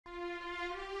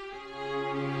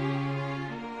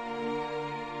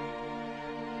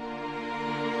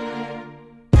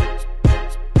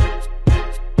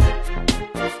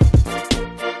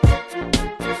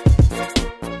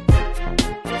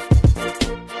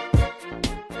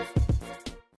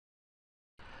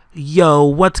Yo,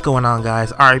 what's going on,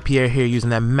 guys? R.I.Pierre here, using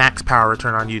that max power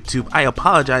return on YouTube. I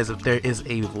apologize if there is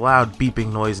a loud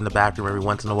beeping noise in the background every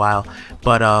once in a while,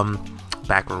 but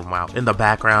in the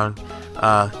background.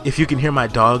 If you can hear my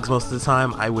dogs most of the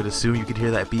time, I would assume you could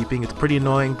hear that beeping. It's pretty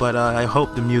annoying, but I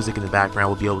hope the music in the background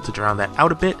will be able to drown that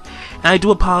out a bit, and I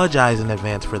do apologize in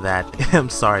advance for that. I'm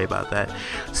sorry about that.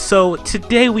 So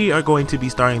today we are going to be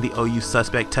starting the OU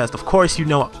suspect test. Of course,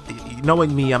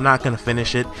 knowing me, I'm not going to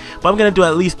finish it, but I'm going to do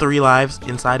at least 3 lives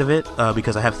inside of it,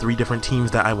 because I have 3 different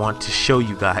teams that I want to show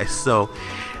you guys. So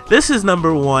this is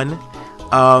number 1.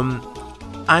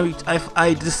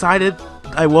 I decided,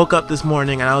 I woke up this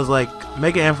morning and I was like,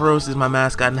 Metagross is my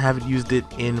mascot and I haven't used it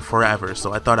in forever,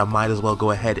 so I thought I might as well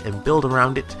go ahead and build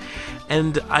around it,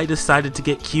 and I decided to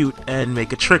get cute and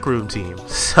make a trick room team.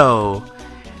 So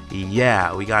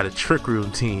yeah, we got a trick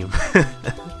room team.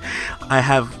 I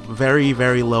have very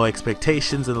low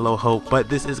expectations and low hope, but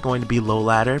this is going to be low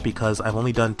ladder because I've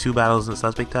only done 2 battles in the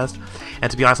suspect test,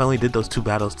 and to be honest, I only did those 2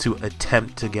 battles to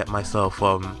attempt to get myself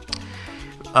a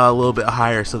little bit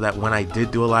higher so that when I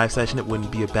did do a live session it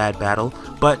wouldn't be a bad battle.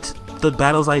 But the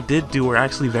battles I did do were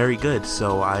actually very good,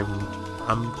 so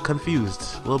I'm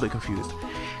confused, a little bit confused.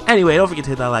 Anyway, don't forget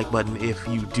to hit that like button if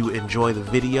you do enjoy the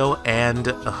video, and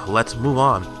let's move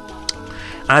on.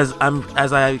 As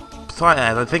I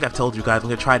think I've told you guys, I'm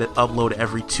gonna try to upload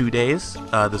every 2 days.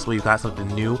 This way you got something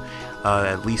new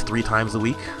at least 3 times a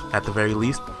week at the very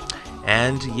least.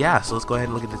 And yeah, so let's go ahead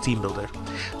and look at the team builder.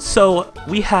 So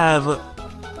we have,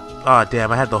 oh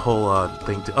damn, I had the whole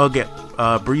thing to, okay,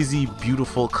 breezy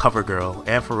beautiful cover girl,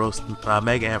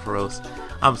 Mega Ampharos.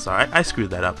 I'm sorry, I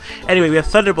screwed that up. Anyway, we have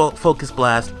Thunderbolt, Focus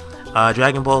Blast,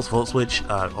 Dragon Balls, Volt Switch.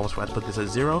 Almost forgot to put this at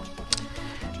 0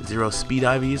 speed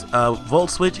IVs.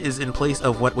 Volt Switch is in place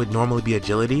of what would normally be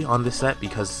agility on this set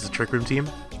because this is a trick room team.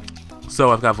 So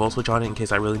I've got Volt Switch on it in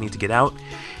case I really need to get out,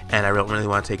 and I don't really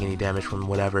want to take any damage from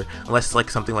whatever, unless it's like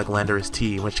something like Landorus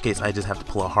T, in which case I just have to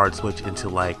pull a hard switch into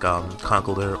like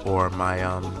Conkeldurr or my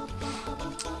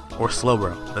or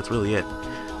Slowbro. That's really it.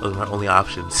 Those are my only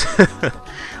options.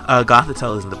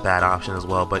 Gothitelle isn't a bad option as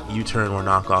well, but U-turn or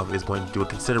knockoff is going to do a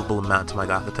considerable amount to my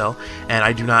Gothitelle, and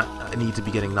I do not need to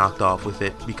be getting knocked off with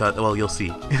it because, well, you'll see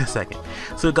in a second.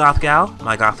 So Gothgal,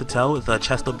 my Gothitelle with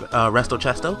Resto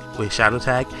Chesto with Shadow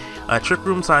Tag, Trick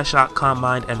Room, Side Shot, Calm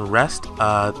Mind, and Rest.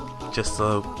 Just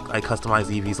so I customize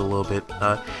EVs a little bit.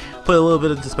 Put a little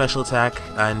bit into special attack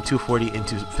and 240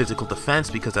 into physical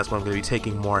defense because that's what I'm going to be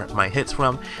taking more of my hits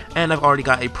from, and I've already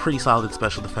got a pretty solid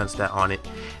special defense stat on it,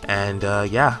 and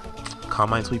yeah, Calm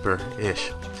Mind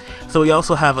Sweeper-ish. So we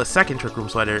also have a second Trick Room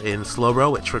sweater in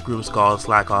Slowbro with Trick Room, Scald,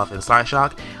 Slack Off, and Side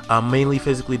Shock, mainly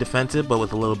physically defensive, but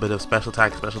with a little bit of special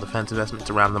attack, special defense investment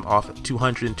to round them off at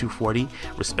 200 and 240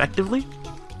 respectively.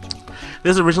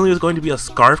 This originally was going to be a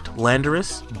Scarfed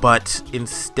Landorus, but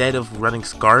instead of running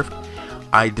Scarfed,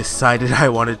 I decided I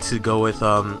wanted to go with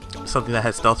something that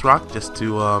had Stealth Rock, just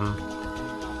to, what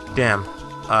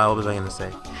was I going to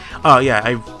say? Oh yeah,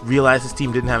 I realized this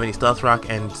team didn't have any Stealth Rock,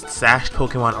 and sashed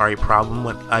Pokemon are a problem.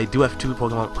 I do have 2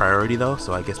 Pokemon with priority though,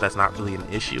 so I guess that's not really an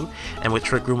issue. And with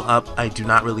Trick Room up, I do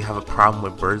not really have a problem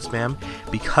with Bird Spam,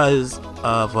 because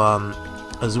of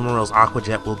Azumarill's Aqua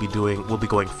Jet will be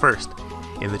going first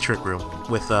in the Trick Room,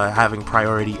 with having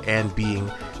priority and being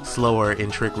slower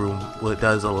in Trick Room. Well, it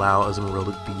does allow Azumarill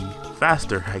to be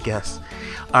faster, I guess.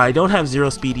 I don't have 0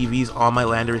 speed EVs on my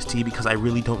Landorus T because I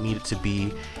really don't need it to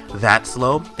be that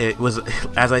slow. It was,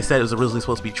 as I said, it was originally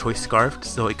supposed to be Choice Scarfed,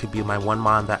 so it could be my one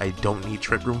mon that I don't need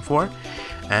Trick Room for.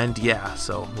 And yeah,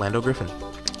 so Lando Griffin.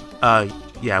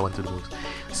 Yeah, I went through the moves.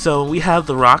 So we have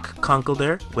the Rock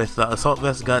Conkeldurr with Assault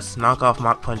Vest, Guts, Knockoff,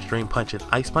 Mach Punch, Drain Punch, and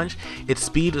Ice Punch. Its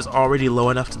speed is already low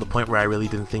enough to the point where I really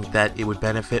didn't think that it would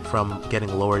benefit from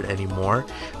getting lowered anymore.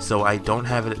 So I don't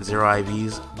have it at 0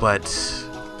 IVs, but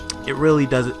it really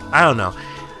doesn't, I don't know.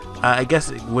 I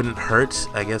guess it wouldn't hurt.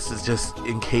 I guess it's just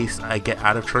in case I get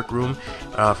out of Trick Room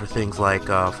for things like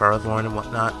Ferrothorn and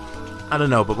whatnot. I don't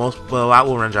know, but a lot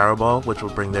will run Gyro Ball, which will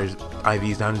bring their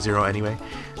IVs down to 0 anyway.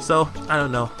 So I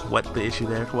don't know what the issue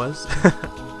there was.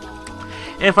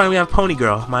 And finally we have Pony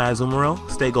Girl, my Azumarill,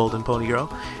 Stay Golden Pony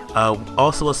Girl.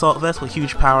 Also Assault Vest with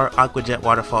huge power, Aqua Jet,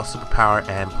 Waterfall, Superpower,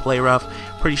 and Play Rough.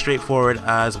 Pretty straightforward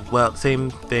as well. Same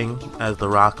thing as the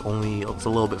Rock, only it's a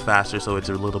little bit faster, so it's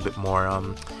a little bit more,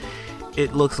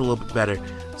 it looks a little bit better.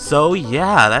 So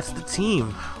yeah, that's the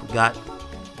team. We got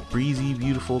breezy,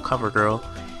 beautiful cover girl,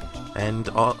 and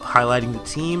highlighting the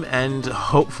team, and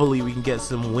hopefully we can get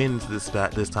some wins this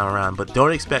time around. But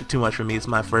don't expect too much from me. It's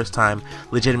my first time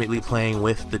legitimately playing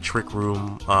with the Trick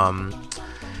Room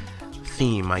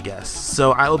theme, I guess.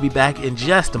 So I will be back in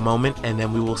just a moment, and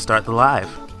then we will start the live.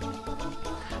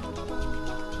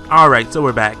 Alright, so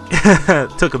we're back.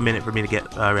 Took a minute for me to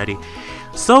get ready.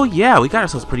 So yeah, we got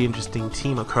ourselves a pretty interesting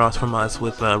team across from us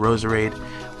with Roserade,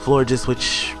 Florges,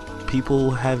 which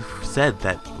people have said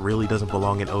that really doesn't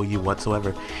belong in OU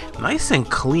whatsoever. Nice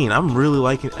and clean. I'm really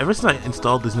liking it. Ever since I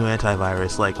installed this new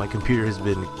antivirus, like, my computer has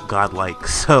been godlike,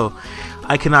 so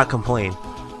I cannot complain.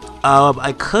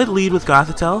 I could lead with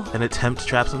Gothitelle and attempt to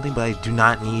trap something, but I do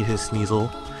not need his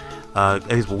Sneasel,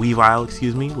 his Weavile,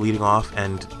 excuse me, leading off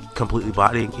and completely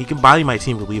bodying. He can body my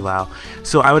team with Weavile,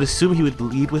 so I would assume he would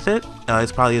lead with it.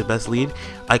 It's probably his best lead.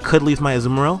 I could leave my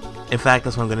Azumarill. In fact,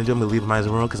 that's what I'm going to do. I'm going to leave my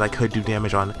Azumarill because I could do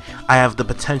damage on... I have the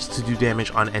potential to do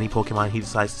damage on any Pokemon he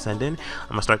decides to send in. I'm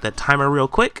going to start that timer real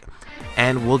quick,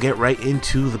 and we'll get right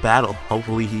into the battle.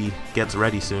 Hopefully he gets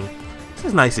ready soon. This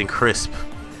is nice and crisp.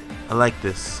 I like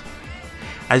this.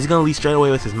 He's going to lead straight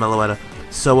away with his Meloetta.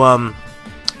 So,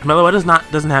 Meloetta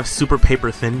doesn't have super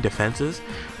paper thin defenses,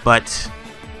 but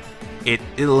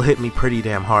it'll hit me pretty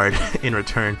damn hard in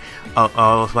return. Oh,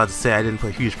 I was about to say I didn't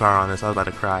put huge power on this. I was about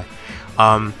to cry.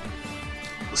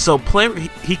 So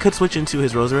he could switch into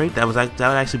his Roserade. That would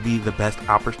actually be the best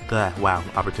opportunity.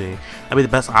 That'd be the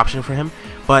best option for him.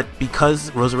 But because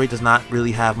Roserade does not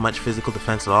really have much physical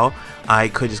defense at all, I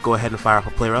could just go ahead and fire off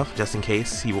a Play Rough just in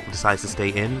case he decides to stay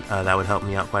in. That would help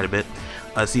me out quite a bit.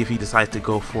 See if he decides to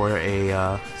go for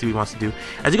a see what he wants to do.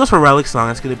 As he goes for Relic Song,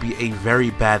 that's going to be a very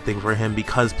bad thing for him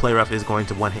because Play Rough is going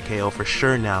to one-hit KO for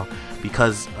sure now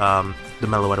because the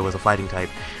Meloetta was a fighting type.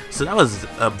 So that was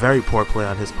a very poor play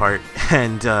on his part,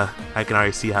 and I can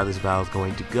already see how this battle is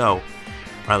going to go,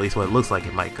 or at least what it looks like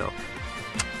it might go.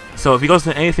 So if he goes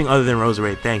to anything other than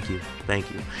Roserade, thank you.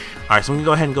 Alright, so I'm going to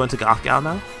go ahead and go into Gothgal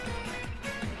now,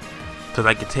 because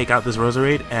I could take out this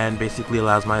Roserade and basically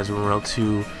allows my Azumarill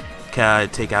to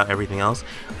take out everything else.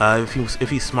 If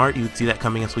he's smart, you would see that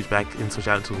coming and switch out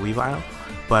into a Weavile,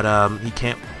 but he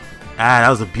can't. That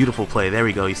was a beautiful play. There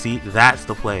we go. You see, that's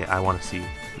the play I want to see.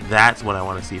 That's what I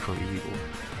want to see from you people.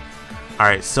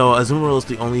 Alright, so Azumarill is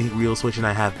the only real switching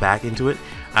I have back into it.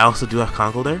 I also do have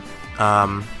Conkeldurr.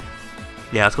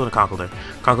 Yeah, let's go to Conkeldurr.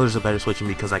 Conkeldurr's a better switching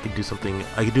because I could do something.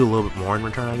 I could do a little bit more in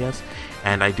return, I guess.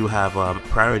 And I do have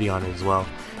priority on it as well.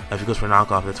 If he goes for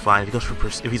knockoff, that's fine. If he goes for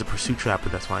if he's a pursuit trapper,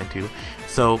 that's fine too.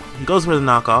 So he goes for the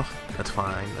knockoff. That's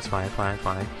fine. That's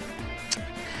fine.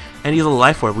 And he's a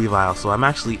Life Orb Weavile, so I'm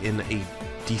actually in a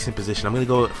decent position. I'm gonna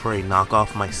go for a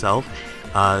knockoff myself.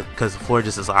 Because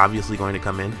Florges is obviously going to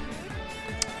come in,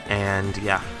 and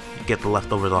yeah, get the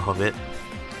leftovers off of it.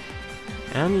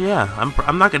 And yeah,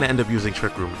 I'm not going to end up using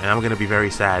Trick Room, and I'm going to be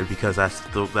very sad because that's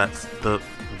the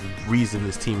reason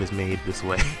this team is made this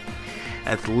way.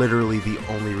 That's literally the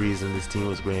only reason this team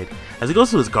was made. As he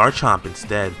goes to his Garchomp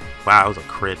instead. Wow, it was a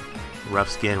crit. Rough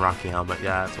skin, Rocky Helmet.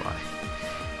 Yeah, that's why.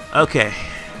 Okay,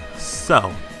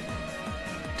 so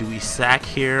do we sack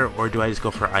here or do I just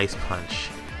go for Ice Punch?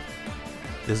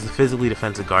 This is a physically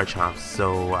defensive Garchomp,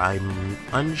 so I'm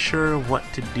unsure what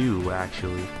to do,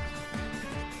 actually.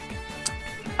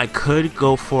 I could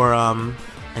go for an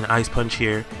Ice Punch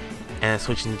here and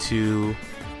switch into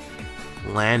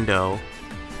Lando,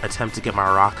 attempt to get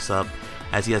my rocks up,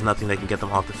 as he has nothing that can get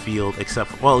them off the field,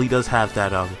 except for, well, he does have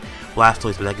that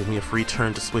Blastoise, but that gives me a free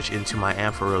turn to switch into my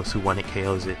Ampharos, who one-hit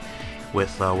KOs it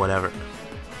with whatever.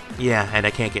 Yeah, and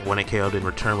I can't get one-hit KO'd in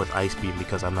return with Ice Beam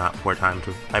because I'm not because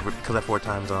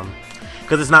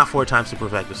it's not 4 times super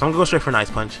effective. So I'm gonna go straight for an Ice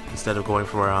Punch instead of going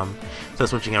for instead of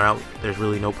switching around. There's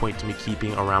really no point to me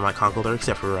keeping around my Conkeldurr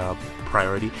except for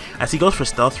priority. As he goes for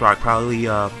Stealth Rock, probably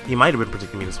he might have been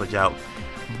predicting me to switch out,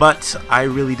 but I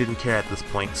really didn't care at this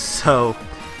point. So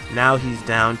now he's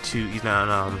down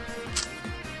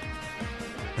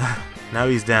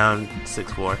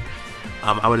 6-4.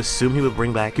 I would assume he would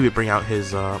bring out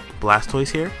his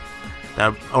Blastoise here,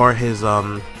 or his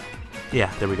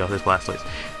yeah, there we go, his Blastoise.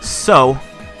 So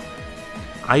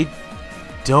I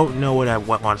don't know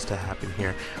what wants to happen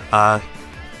here. A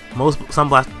lot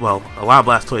of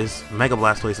Blastoise, Mega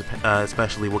Blastoise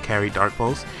especially, will carry Dark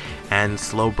Pulse, and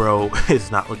Slowbro is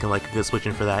not looking like a good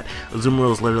switching for that.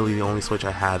 Azumarill is literally the only switch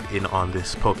I have in on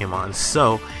this Pokemon,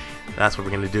 so that's what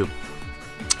we're gonna do.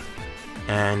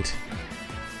 And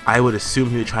I would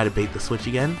assume he would try to bait the switch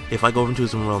again. If I go over to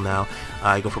Azumarill now,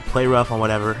 I go for Play Rough on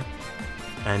whatever,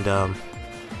 and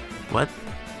what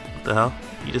the hell?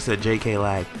 You just said JK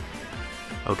lag.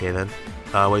 Okay then.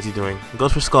 What is he doing? He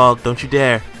goes for Scald. Don't you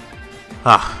dare.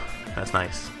 Ah, that's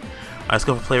nice. Alright, let's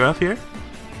go for Play Rough here.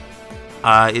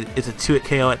 It's a 2-hit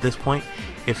KO at this point.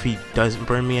 If he doesn't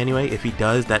burn me anyway. If he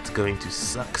does, that's going to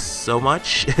suck so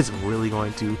much. It's really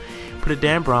going to put a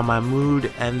damper on my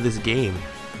mood and this game.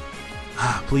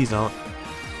 Please don't.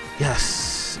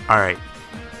 Yes. Alright.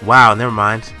 Wow, never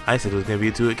mind. I said it was gonna be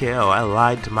a 2-hit KO. I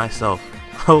lied to myself.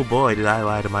 Oh boy, did I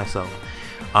lie to myself.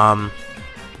 I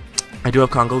do have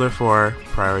Congoler for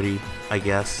priority, I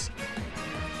guess.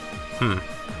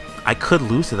 I could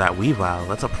lose to that Weavile.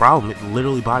 That's a problem. It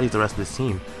literally bodies the rest of this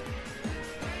team.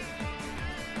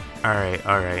 Alright.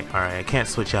 I can't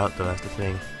switch out though, that's the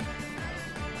thing.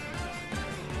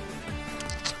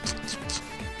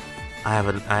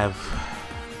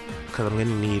 Because I'm going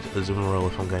to need a Zoomerol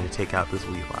if I'm going to take out this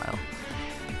Weavile.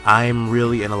 I'm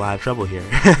really in a lot of trouble here.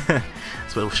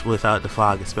 Without the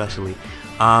fog especially.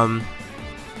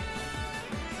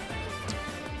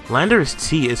 Landorus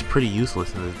T is pretty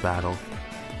useless in this battle.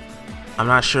 I'm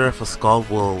not sure if a Scald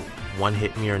will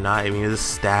one-hit me or not. I mean, it's a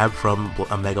stab from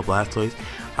a Mega Blastoise.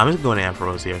 I'm just going to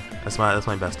Ampharos here. That's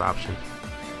my best option.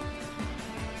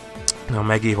 Now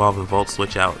Mega Evolve and Volt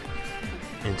switch out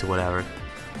into whatever.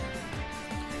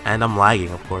 And I'm lagging,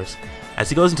 of course. As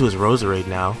he goes into his Roserade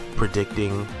now,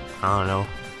 predicting, I don't know,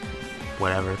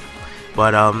 whatever.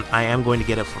 But I am going to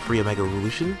get it for free, a Mega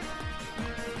Evolution.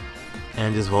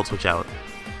 And just Volt switch out.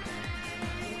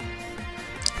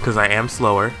 Because I am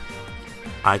slower,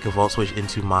 I could Volt switch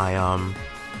into my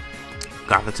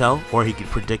Gothitelle, or he could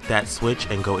predict that switch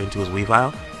and go into his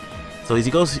Weavile. So as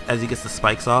he gets the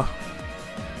spikes off,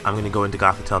 I'm going to go into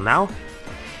Gothitelle now.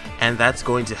 And that's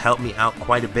going to help me out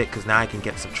quite a bit, because now I can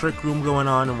get some Trick Room going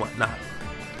on and whatnot.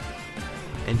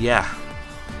 And yeah.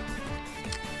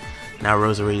 Now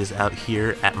Roserade is out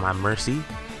here at my mercy.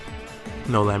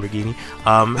 No Lamborghini.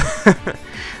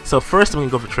 So first I'm going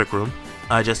to go for Trick Room.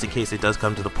 Just in case it does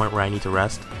come to the point where I need to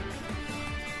rest.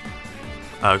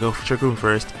 Go for Trick Room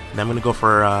first. Then I'm going to go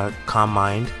for Calm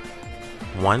Mind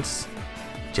once.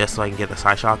 Just so I can get the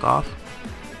Psyshock off.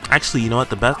 Actually, you know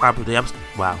what? The best opportunity...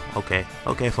 Wow, okay.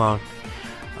 Okay, phone.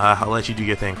 I'll let you do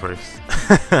your thing first.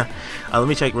 Let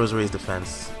me check Roserade's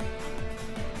defense.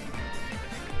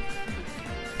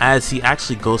 As he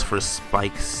actually goes for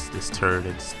Spikes this turn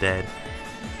instead.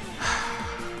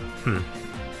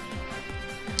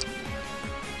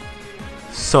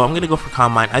 So I'm gonna go for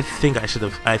Calm Mind. I think I should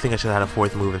have had a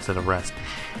fourth move instead of Rest.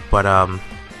 But I'll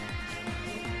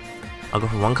go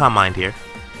for one Calm Mind here.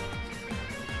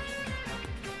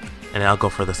 And then I'll go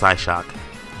for the Psyshock.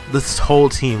 This whole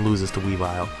team loses to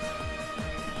Weavile.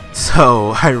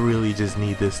 So I really just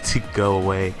need this to go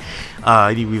away.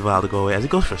 I need Weavile to go away. As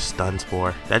it goes for Stun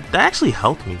Spore. That actually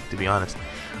helped me, to be honest.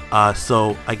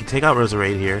 So I can take out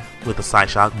Roserade here with a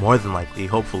Psyshock, more than likely,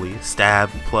 hopefully. Stab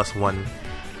plus one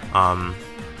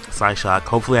Psyshock.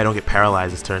 Hopefully I don't get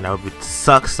paralyzed this turn. That would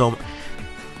suck so much.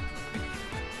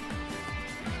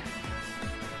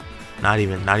 Not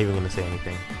even gonna say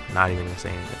anything. Not even gonna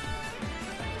say anything.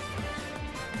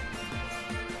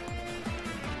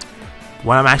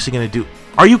 What I'm actually gonna do...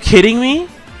 Are you kidding me?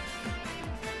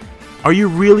 Are you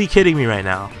really kidding me right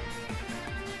now?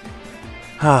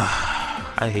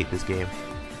 I hate this game.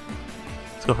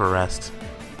 Let's go for Rest.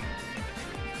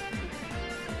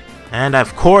 And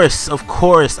of course,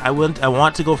 I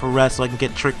want to go for Rest so I can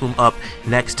get Trick Room up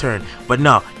next turn. But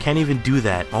no, can't even do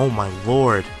that. Oh my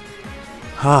lord.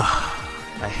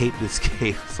 I hate this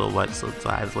game so much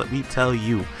sometimes. Let me tell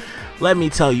you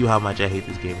how much I hate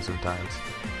this game sometimes.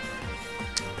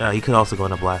 He could also go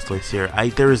into Blastoise here.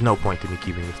 There is no point to me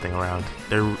keeping this thing around.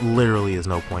 There literally is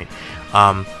no point.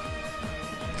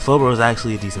 Slowbro is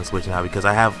actually a decent switch now because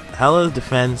I have hella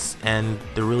defense and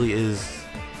there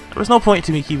was no point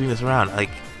to me keeping this around. Like,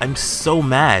 I'm so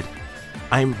mad.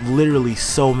 I'm literally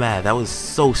so mad. That was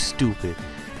so stupid.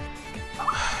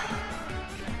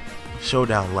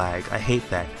 Showdown lag. I hate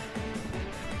that.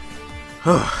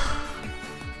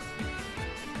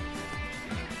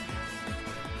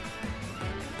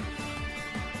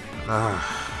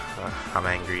 I'm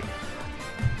angry.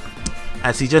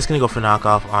 As he's just gonna go for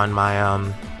knockoff on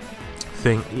my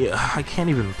thing. Yeah, I can't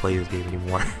even play this game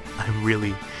anymore. I'm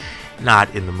really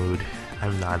not in the mood.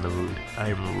 I'm not in the mood.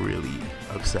 I'm really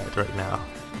upset right now.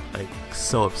 Like,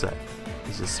 so upset.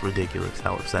 It's just ridiculous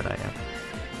how upset I am.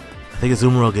 I think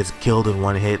Azumarill gets killed in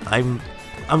one hit. I'm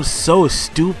so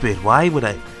stupid. Why would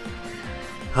I?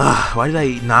 Why did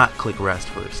I not click Rest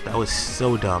first? That was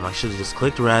so dumb. I should have just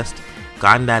clicked Rest,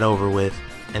 gotten that over with,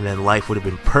 and then life would have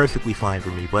been perfectly fine for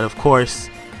me. But of course,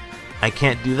 I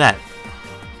can't do that.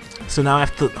 So now I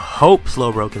have to hope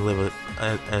Slowbro can live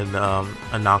a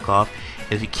knockoff.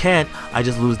 And if he can't, I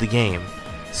just lose the game.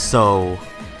 So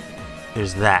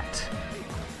there's that.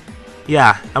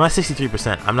 Yeah, I'm at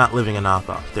 63%. I'm not living a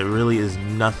knockoff. There really is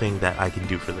nothing that I can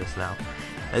do for this now.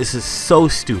 This is so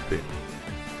stupid.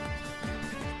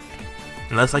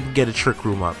 Unless I can get a Trick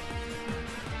Room up.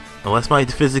 Unless my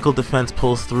physical defense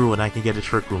pulls through and I can get a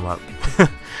Trick Room up.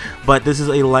 But this is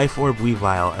a Life Orb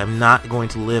Weavile. I'm not going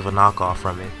to live a knockoff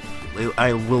from it.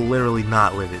 I will literally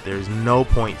not live it. There's no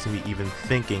point to me even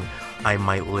thinking I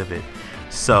might live it.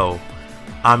 So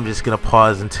I'm just gonna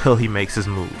pause until he makes his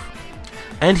move.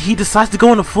 And he decides to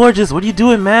go into Forges. What are you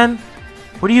doing, man?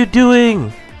 What are you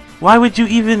doing? Why would you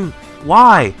even...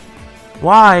 Why?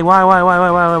 Why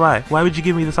would you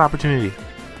give me this opportunity?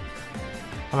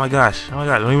 Oh my gosh. Oh my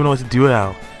god. I don't even know what to do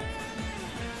now.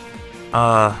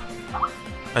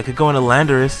 I could go into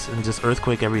Landorus and just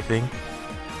Earthquake everything.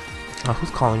 Oh,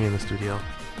 who's calling me in the studio?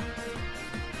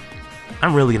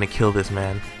 I'm really gonna kill this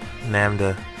man.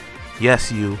 Namda.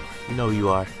 Yes, you. You know who you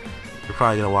are. You're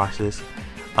probably gonna watch this.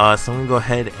 So I'm gonna go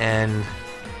ahead and...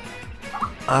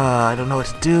 I don't know what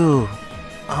to do.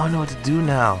 I don't know what to do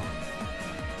now.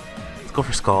 Let's go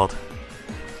for Scald.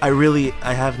 I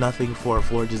have nothing for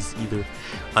Forges either.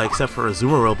 Except for a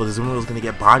Azumarill, but the Azumarill is gonna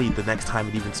get bodied the next time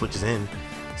it even switches in.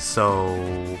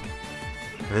 So...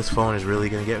 this phone is really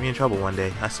gonna get me in trouble one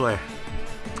day, I swear.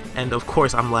 And of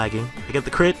course I'm lagging. I get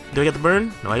the crit. Do I get the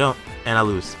burn? No, I don't. And I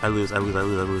lose. I lose. No,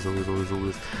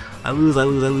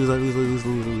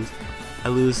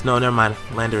 never mind.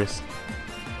 Landorus.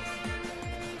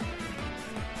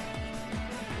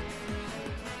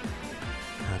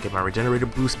 I'll get my regenerator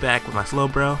boost back with my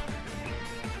Slowbro.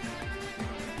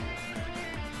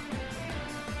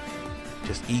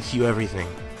 Just EQ everything.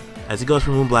 As he goes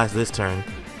for Moonblast this turn.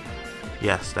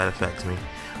 Yes, that affects me.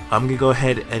 I'm gonna go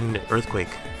ahead and Earthquake.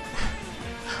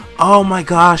 Oh my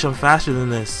gosh, I'm faster than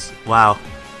this. Wow.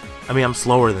 I mean, I'm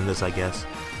slower than this, I guess.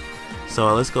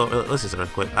 So let's go. Let's just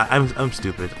Earthquake. I'm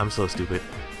stupid. I'm so stupid.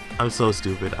 I'm so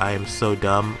stupid. I am so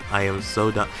dumb. I am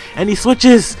so dumb. And he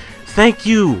switches. Thank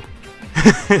you.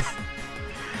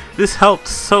 This helped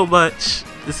so much.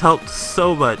 This helped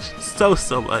so much. So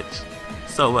much.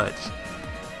 So much.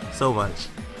 So much.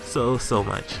 So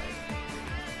much.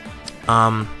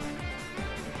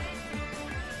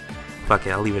 Fuck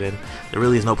it, I'll leave it in. There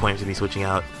really is no point to me switching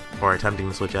out or attempting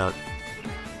to switch out.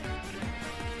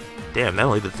 Damn, that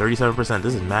only did 37%.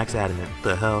 This is max adamant. What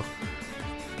the hell?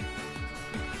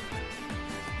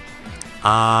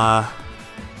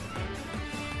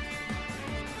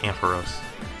 Ampharos.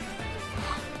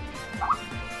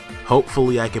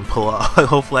 Hopefully I can pull off.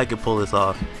 Hopefully I can pull this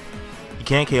off. You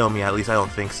can't KO me, at least I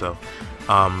don't think so.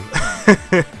 Oh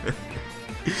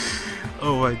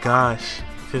my gosh.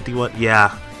 51.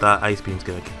 Yeah, the Ice Beam's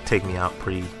gonna take me out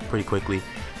pretty quickly.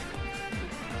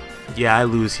 Yeah, I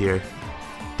lose here.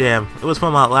 Damn, it was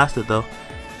fun while it lasted though.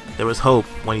 There was hope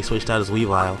when he switched out his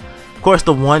Weavile. Of course,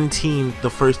 the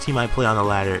first team I play on the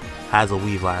ladder has a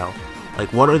Weavile.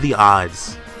 Like, what are the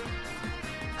odds?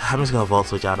 I'm just gonna Volt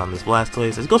Switch out on this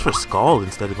Blastoise. It goes for Scald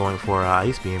instead of going for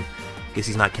Ice Beam. Guess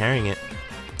he's not carrying it.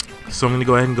 So I'm gonna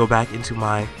go ahead and go back into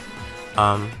my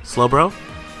Slowbro.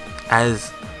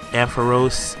 As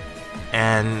Ampharos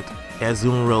and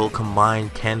Azumarill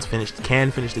combined can finish the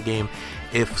game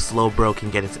if Slowbro can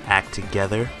get its act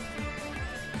together.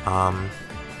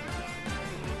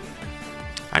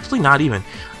 Actually, not even.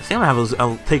 I think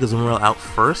I'll take Azumarill out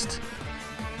first.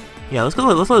 Yeah, let's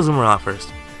let Azumarill out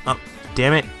first. Oh,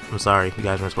 damn it! I'm sorry, you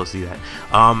guys weren't supposed to see that.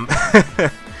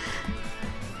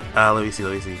 Let me see.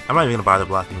 I'm not even gonna bother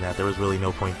blocking that. There was really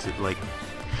no point to, like.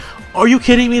 Are you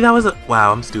kidding me? That was a...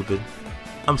 Wow, I'm stupid.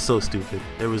 I'm so stupid.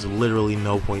 There was literally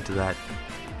no point to that.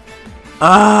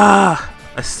 Ah!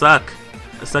 I suck.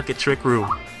 I suck at Trick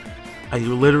Room. I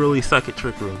literally suck at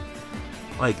Trick Room.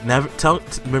 Like,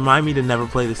 remind me to never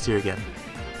play this tier again.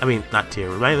 I mean, not tier.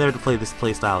 Remind me never to play this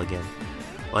playstyle again.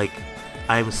 Like,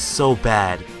 I'm so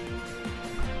bad.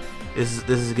 This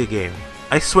is a good game.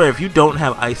 I swear, if you don't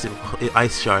have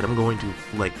Ice Shard, I'm going to,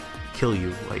 like, kill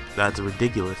you. Like, that's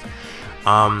ridiculous.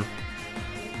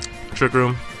 Trick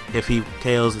Room, if he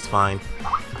KOs, it's fine.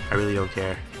 I really don't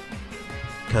care.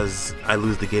 Because I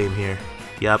lose the game here.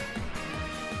 Yep.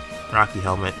 Rocky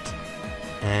Helmet.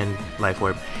 And Life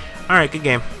Orb. Alright, good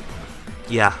game.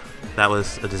 Yeah, that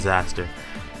was a disaster.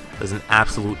 It was an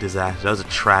absolute disaster. That was a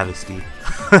travesty.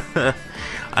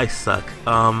 I suck.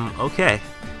 Okay.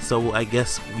 So I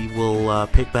guess we will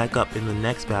pick back up in the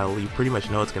next battle. You pretty much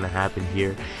know what's going to happen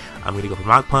here. I'm going to go for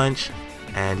Mach Punch.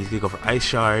 And he's going to go for Ice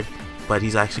Shard. But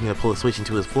he's actually going to pull a switch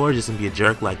into his floor just and be a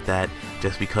jerk like that.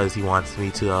 Just because he wants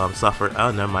me to suffer.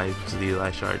 Oh, never mind. Just the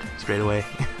Ice Shard straight away.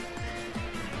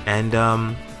 And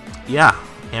yeah.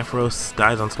 Ampharos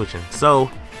dies on switching. So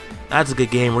that's a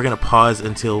good game. We're going to pause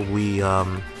until we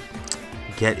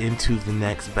get into the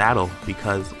next battle.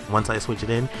 Because once I switch it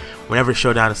in, whenever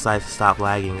Showdown decides to stop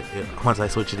lagging, once I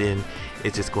switch it in,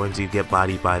 it's just going to get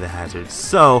bodied by the hazards.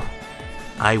 So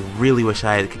I really wish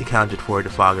I had accounted for a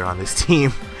defogger on this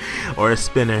team, or a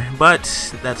spinner, but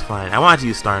that's fine. I wanted to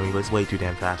use Starmie, but it's way too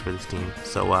damn fast for this team,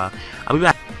 so I'll be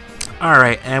back.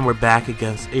 Alright, and we're back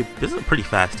against this is a pretty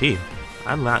fast team.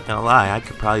 I'm not gonna lie, I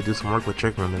could probably do some work with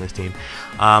Trick Room in this team.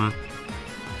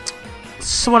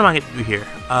 So what am I gonna do here?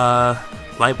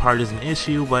 Light part is an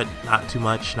issue, but not too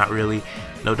much, not really.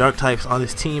 No dark types on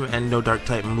this team, and no dark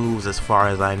type moves as far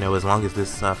as I know, as long as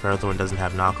this Ferrothorn doesn't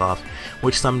have knockoff,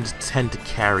 which some tend to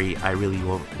carry. I really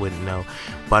wouldn't know.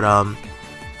 But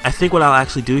I think what I'll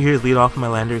actually do here is lead off with my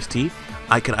Landorus T.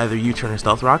 I could either U-turn or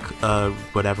Stealth Rock,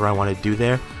 whatever I want to do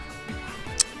there.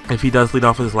 If he does lead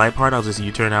off with his light part, I'll just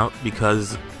U-turn out,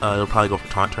 because it'll probably go for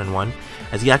taunt turn 1,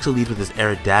 as he actually leads with his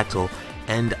Aerodactyl,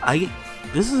 and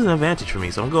this is an advantage for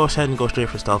me, so I'm going to go ahead and go straight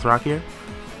for Stealth Rock here,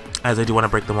 as I do want to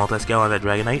break the multi-scale on that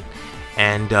Dragonite.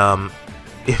 And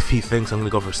if he thinks I'm going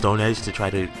to go for Stone Edge to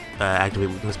try to activate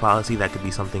weakness policy, that could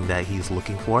be something that he's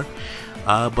looking for.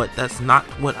 But that's not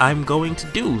what I'm going to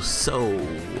do, so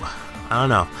I don't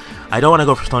know. I don't want to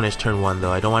go for Stone Edge turn 1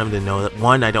 though. I don't want him to know that,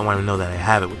 one, I don't want him to know that I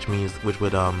have it, which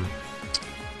would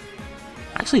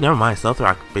actually, never mind. Stealth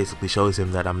Rock basically shows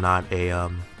him that I'm not a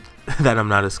that I'm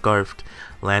not a Scarfed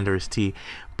Landorus T.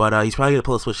 But he's probably going to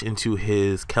pull a switch into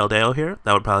his Keldeo here.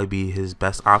 That would probably be his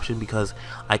best option, because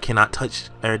I cannot touch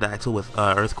Aerodactyl with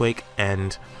Earthquake,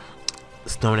 and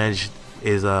Stone Edge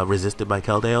is resisted by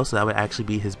Keldeo, so that would actually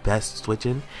be his best switch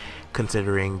in,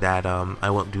 considering that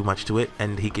I won't do much to it,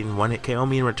 and he can one-hit KO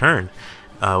me in return.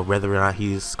 Whether or not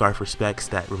he's Scarf or Specs,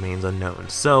 that remains unknown.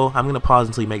 So I'm going to pause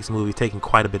until he makes a move. He's taking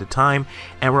quite a bit of time,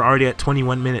 and we're already at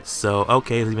 21 minutes, so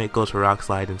okay, he goes for Rock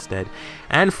Slide instead.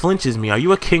 And flinches me. Are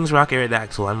you a King's Rock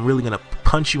Aerodactyl? I'm really going to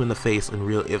punch you in the face, and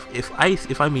if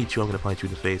I meet you, I'm going to punch you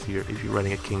in the face here if you're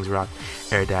running a King's Rock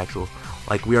Aerodactyl.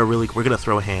 Like, we're going to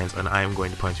throw hands, and I am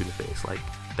going to punch you in the face. Like,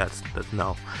 that's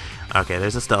no. Okay,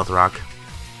 there's a Stealth Rock.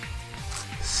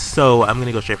 So I'm going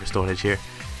to go straight for Stone Edge here.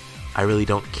 I really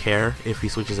don't care if he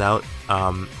switches out.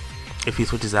 If he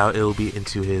switches out, it'll be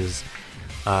into his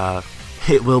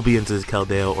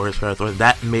Keldeo or his Ferrothorn.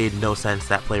 That made no sense,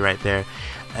 that play right there,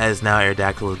 as now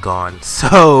Aerodactyl is gone.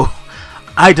 So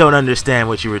I don't understand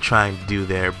what you were trying to do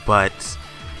there, but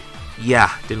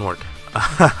yeah, didn't work.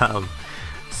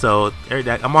 So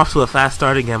Aerodactyl, I'm off to a fast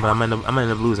start again, but I'm gonna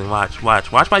end up losing. Watch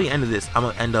by the end of this, I'm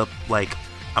gonna end up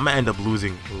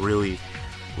losing really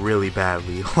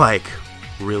badly, like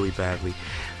really badly.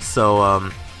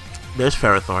 So there's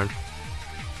Ferrothorn.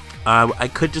 I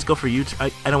could just go for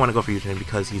U-turn. I don't want to go for U-turn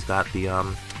because he's got the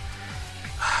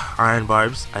Iron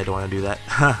Barbs. I don't want to do that.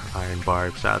 Iron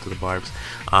Barbs. Shout out to the Barbs.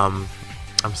 I'm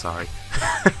sorry.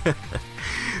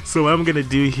 So what I'm gonna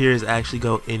do here is actually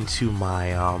go into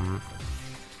my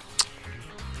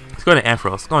let's go to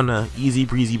Ampharos. Let's go on to Easy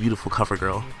Breezy Beautiful Cover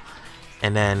Girl,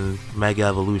 and then Mega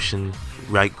Evolution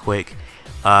right quick.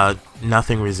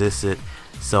 Nothing resists it.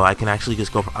 So I can actually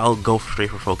just go for, I'll go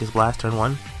straight for Focus Blast turn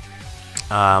 1.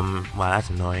 Wow, that's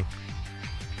annoying.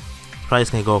 Probably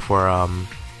just gonna go for,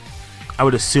 I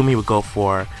would assume he would go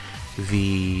for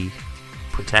the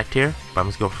Protect here, but I'm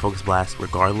just gonna go for Focus Blast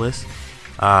regardless.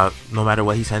 No matter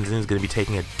what he sends in, is gonna be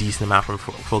taking a decent amount from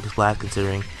Focus Blast,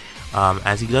 considering,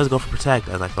 as he does go for Protect,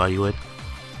 as I thought he would.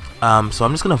 So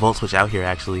I'm just gonna Volt Switch out here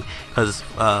actually, because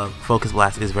Focus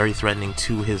Blast is very threatening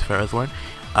to his Ferrothorn.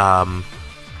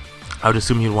 I would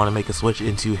assume he'd want to make a switch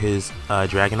into his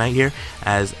Dragonite here,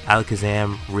 as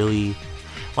Alakazam really,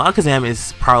 well, Alakazam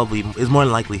is more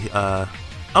than likely, oh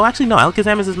actually no,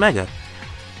 Alakazam is his Mega.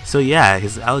 So yeah,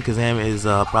 his Alakazam is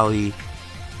probably,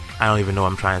 I don't even know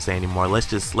what I'm trying to say anymore. Let's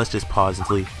just pause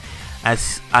until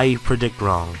as I predict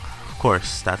wrong. Of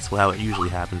course, that's how it usually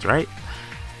happens, right?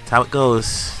 That's how it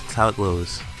goes. That's how it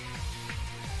goes.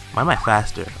 Why am I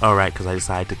faster? Oh right, because I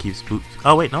decided to keep speed.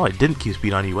 Oh wait, no, I didn't keep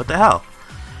speed on you. What the hell?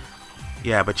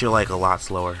 Yeah, but you're like a lot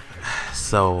slower.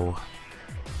 So,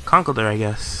 Conkeldurr, I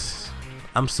guess.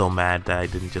 I'm so mad that I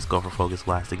didn't just go for Focus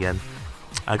Blast again.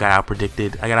 I got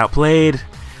out-predicted. I got outplayed.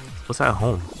 What's that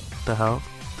home? What the hell?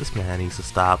 This man needs to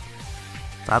stop.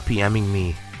 Stop PMing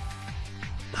me.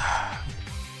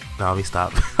 No, let me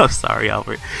stop. I'm sorry,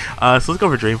 Albert. So let's go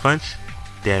for Drain Punch.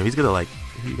 Damn, he's gonna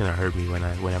hurt me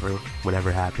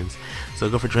whenever happens. So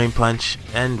go for Drain Punch,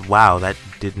 and wow, that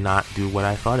did not do what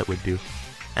I thought it would do.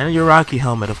 And your Rocky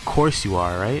Helmet, of course you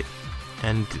are, right?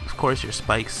 And of course your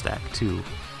Spike stack too.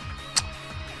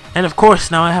 And of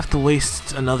course now I have to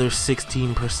waste another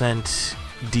 16%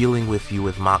 dealing with you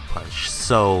with Mach Punch.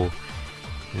 So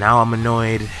now I'm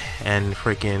annoyed and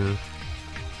freaking,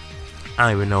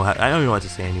 I don't even know what to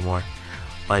say anymore.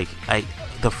 Like,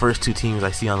 the first two teams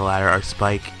I see on the ladder are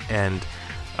Spike and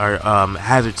are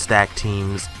Hazard stack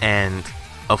teams, and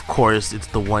of course, it's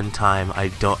the one time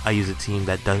I use a team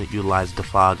that doesn't utilize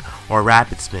defog or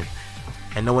rapid spin.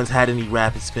 And no one's had any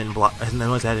rapid spin no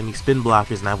one's had any spin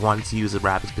blockers, and I've wanted to use a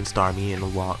rapid spin star me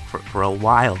for a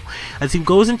while. As he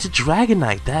goes into Dragon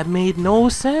Knight, that made no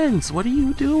sense. What are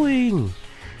you doing?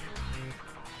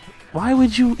 Why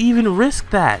would you even risk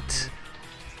that?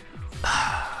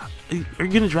 Are you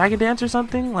gonna Dragon Dance or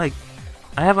something? Like,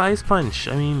 I have Ice Punch.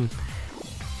 I mean,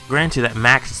 granted, at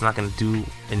max it's not gonna do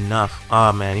enough.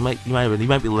 Oh man, he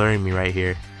might be luring me right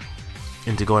here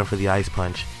into going for the Ice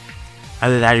Punch.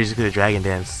 Either that or he's just gonna Dragon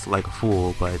Dance like a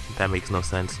fool, but that makes no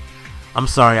sense. I'm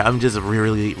sorry, I'm just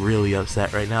really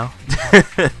upset right now.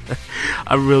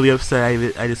 I'm really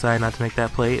upset I decided not to make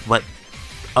that play, but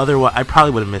otherwise I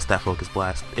probably would have missed that Focus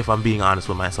Blast. If I'm being honest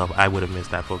with myself, I would have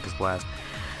missed that Focus Blast.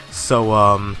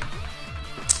 So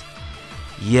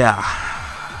yeah,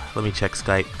 let me check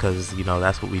Skype, because you know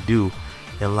that's what we do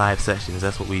in live sessions.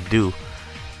 That's what we do.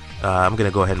 I'm gonna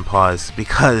go ahead and pause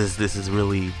because this is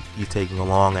really taking a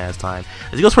long ass time.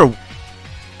 As he goes for,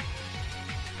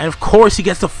 and of course he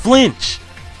gets to flinch.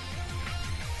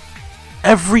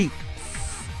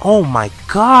 Oh my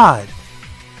god,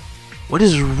 what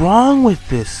is wrong with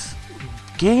this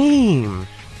game?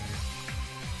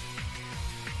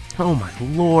 Oh my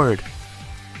lord.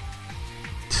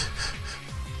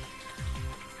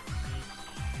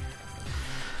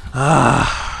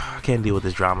 I can't deal with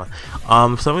this drama.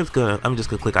 So I'm just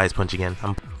gonna click Ice Punch again.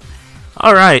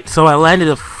 Alright, so I landed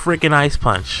a freaking Ice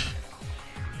Punch.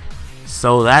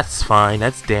 So that's fine,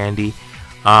 that's dandy.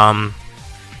 How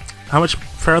much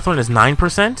Ferrothorn is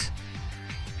 9%?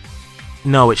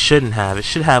 No, it shouldn't have. It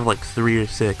should have like 3 or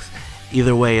 6.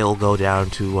 Either way, it'll go down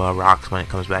to rocks when it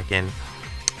comes back in,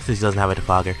 since he doesn't have a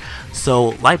defogger.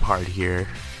 So Lipard here.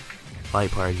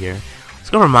 Let's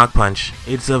go for Mach Punch.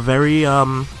 It's a very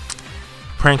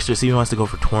prankster, so he wants to go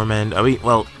for Torment. I mean,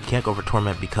 well, he can't go for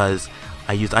Torment because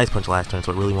I used Ice Punch last turn,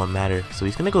 so it really won't matter. So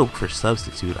he's gonna go for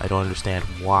Substitute. I don't understand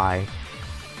why.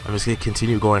 I'm just gonna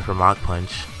continue going for Mach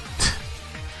Punch.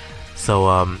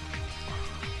 So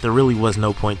there really was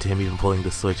no point to him even pulling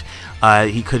the switch.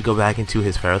 He could go back into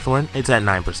his Ferrothorn. It's at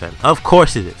 9%. Of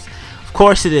course it is. Of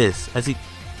course it is.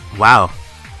 Wow.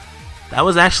 That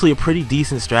was actually a pretty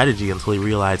decent strategy until he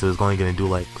realized it was only going to do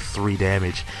like 3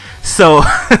 damage. So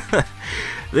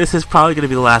this is probably going to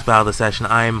be the last battle of the session.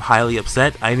 I am highly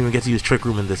upset. I didn't even get to use Trick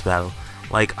Room in this battle.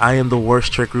 Like, I am the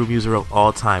worst Trick Room user of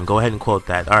all time. Go ahead and quote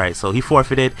that. Alright, so he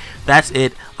forfeited. That's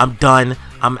it. I'm done.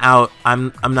 I'm out.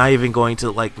 I'm not even going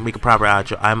to like make a proper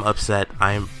outro. I'm upset.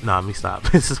 No, let me stop.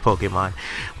 This is Pokemon.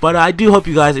 But I do hope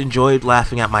you guys enjoyed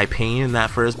laughing at my pain in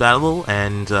that first battle,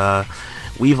 and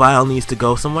Weavile needs to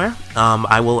go somewhere.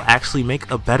 I will actually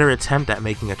make a better attempt at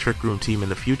making a Trick Room team in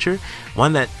the future.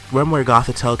 One where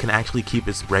Gothitelle can actually keep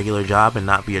its regular job and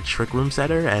not be a Trick Room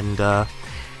setter. And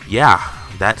yeah,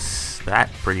 that's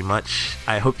that pretty much.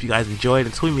 I hope you guys enjoyed.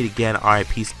 Until we meet again, alright,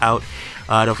 peace out.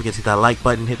 Don't forget to hit that like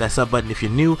button, hit that sub button if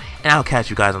you're new, and I'll catch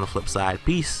you guys on the flip side.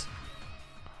 Peace.